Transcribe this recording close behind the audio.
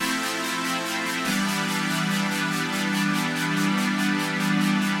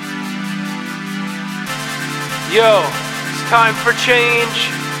Yo, it's time for change.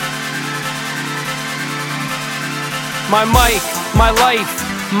 My mic, my life,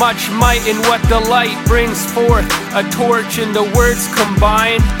 much might in what the light brings forth. A torch and the words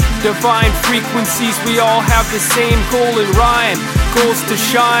combined. Divine frequencies, we all have the same goal in rhyme. Goals to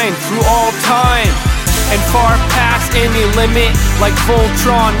shine through all time and far past any limit. Like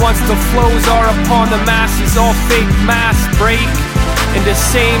Voltron, once the flows are upon the masses, all fake masks break. And the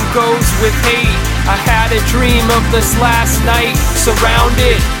same goes with hate. I had a dream of this last night,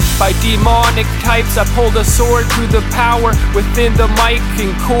 surrounded by demonic types. I pulled a sword through the power within the mic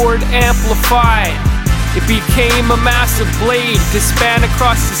and chord amplified. It became a massive blade to span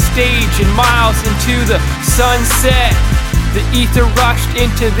across the stage and miles into the sunset. The ether rushed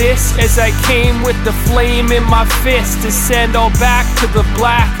into this as I came with the flame in my fist to send all back to the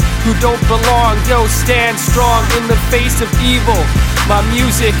black who don't belong. Yo, stand strong in the face of evil. My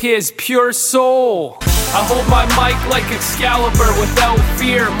music is pure soul. I hold my mic like Excalibur without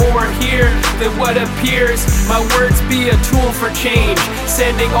fear. More here than what appears. My words be a tool for change,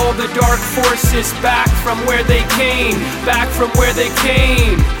 sending all the dark forces back from where they came. Back from where they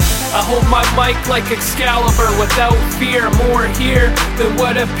came. I hold my mic like Excalibur without fear. More here than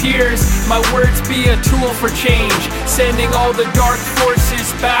what appears. My words be a tool for change, sending all the dark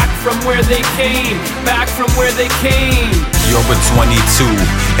forces back from where they came. Back from where they came. You're a 22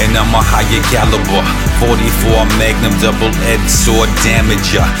 and I'm a higher caliber. 44 Magnum double-edged sword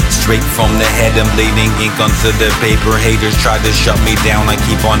damage ya. Straight from the head, I'm bleeding ink onto the paper. Haters try to shut me down. I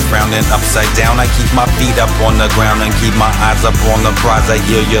keep on frowning upside down. I keep my feet up on the ground and keep my eyes up on the prize. I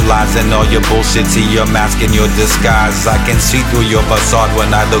hear your lies and all your bullshit. See your mask and your disguise. I can see through your facade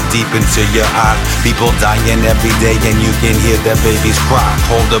when I look deep into your eyes. People dying every day and you can hear their babies cry.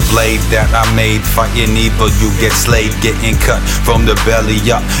 Hold the blade that I made, fighting evil. You get slayed, getting cut from the belly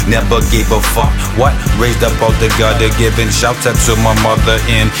up. Never gave a fuck. What? Raised up out the gutter, giving shouts out to my mother.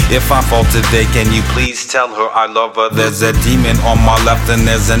 And if I fall today, can you please tell her I love her? There's a demon on my left and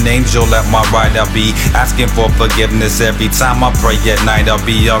there's an angel at my right. I'll be asking for forgiveness every time I pray at night. I'll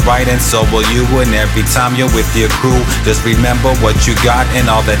be alright and so will you. And every time you're with your crew, just remember what you got and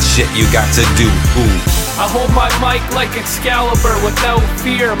all that shit you got to do. Ooh. I hold my mic like Excalibur without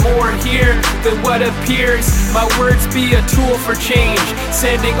fear. More here than what appears. My words be a tool for change,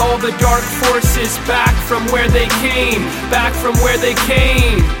 sending all the dark forces back from where they came. Back from where they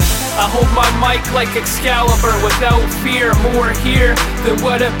came. I hold my mic like Excalibur without fear. More here than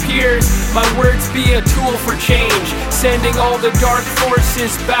what appears. My words be a tool for change, sending all the dark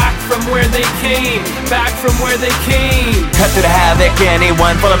forces back from where they came. Back from where they came. Cut through the havoc,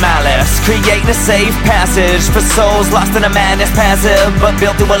 anyone full of malice, creating a safe passage for souls lost in a madness. Passive, but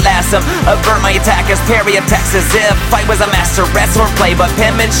built to outlast them. Avert my attackers, parry attacks as if I was a master wrestler. Play, but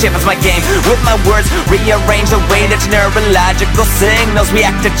penmanship is my game. With my words, rearrange the way that your neurological signals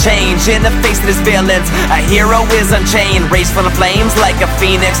react to change. In the face of his villains, a hero is unchained. Raised from the flames like a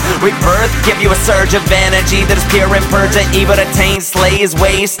phoenix. Rebirth, give you a surge of energy that is pure and purge the evil that taints, slays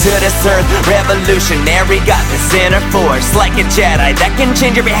ways to this earth. Revolutionary, got this inner force like a Jedi that can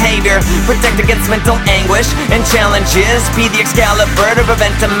change your behavior. Protect against mental anguish and challenges. Be the Excalibur to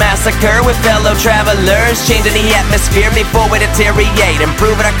prevent a massacre with fellow travelers. Changing the atmosphere before we deteriorate.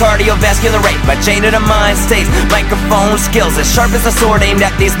 Improving our cardiovascular rate by changing the mind states. Microphone skills as sharp as a sword aimed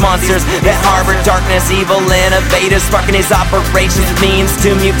at these monsters that harbor darkness, evil innovators, sparking these operations, means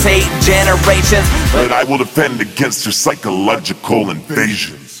to mutate generations. But I will defend against your psychological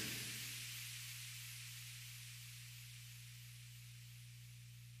invasion.